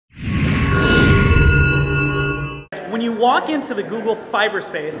when you walk into the Google Fiber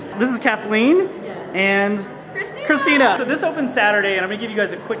space, this is Kathleen and Christina. So this opens Saturday, and I'm gonna give you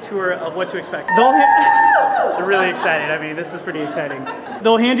guys a quick tour of what to expect. They're really excited. I mean, this is pretty exciting.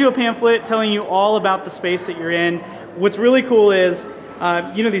 They'll hand you a pamphlet telling you all about the space that you're in. What's really cool is,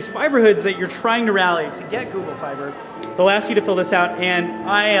 you know, these fiber hoods that you're trying to rally to get Google Fiber, they'll ask you to fill this out, and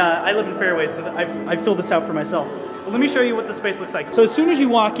I live in Fairway, so I filled this out for myself. But let me show you what the space looks like. So as soon as you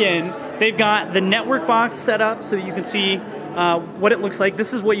walk in, they've got the network box set up so that you can see what it looks like.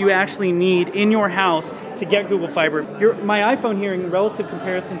 This is what you actually need in your house to get Google Fiber. My iPhone here in relative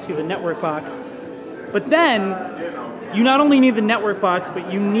comparison to the network box. But then, you not only need the network box,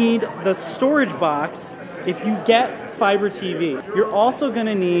 but you need the storage box if you get Fiber TV. You're also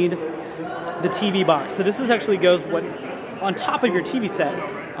gonna need the TV box. So this actually goes on top of your TV set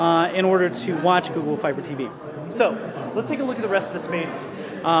in order to watch Google Fiber TV. So let's take a look at the rest of the space.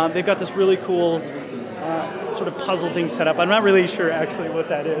 They've got this really cool sort of puzzle thing set up. I'm not really sure actually what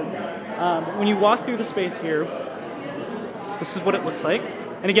that is. When you walk through the space here, this is what it looks like.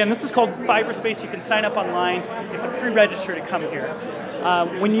 And again, this is called Fiber Space. You can sign up online. You have to pre-register to come here.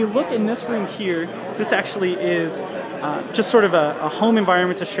 When you look in this room here, this actually is just sort of a home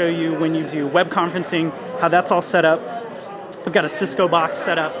environment to show you when you do web conferencing, how that's all set up. I've got a Cisco box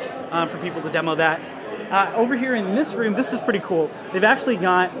set up for people to demo that. Over here in this room, this is pretty cool. They've actually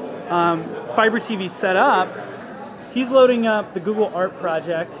got Fiber TV set up. He's loading up the Google Art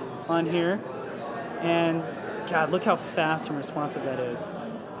project on here. And God, look how fast and responsive that is.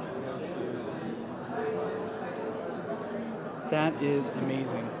 That is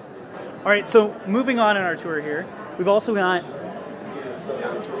amazing. All right, so moving on in our tour here, we've also got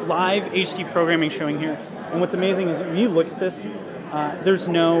live HD programming showing here. And what's amazing is when you look at this, there's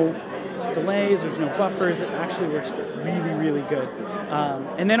no delays, there's no buffers. It actually works really, really good.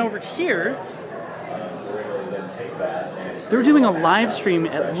 And then over here, they're doing a live stream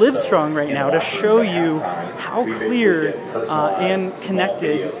at Livestrong right now to show you how clear and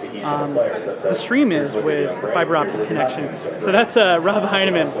connected the stream is with fiber optic connection. So that's Rob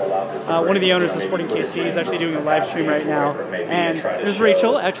Heineman, one of the owners of Sporting KC. He's actually doing a live stream right now. And there's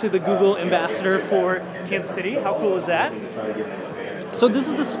Rachel, actually the Google ambassador for Kansas City. How cool is that? So this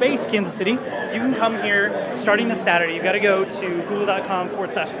is the space, Kansas City. You can come here starting this Saturday. You've got to go to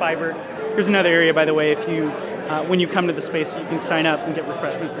google.com/fiber. Here's another area, by the way, if you, when you come to the space, you can sign up and get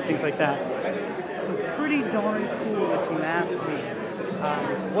refreshments and things like that. So pretty darn cool, if you ask me.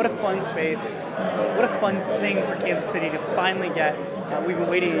 What a fun space. What a fun thing for Kansas City to finally get. We've been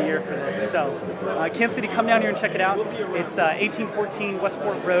waiting a year for this. So Kansas City, come down here and check it out. It's 1814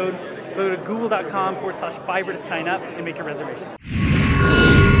 Westport Road. Go to google.com/fiber to sign up and make your reservation.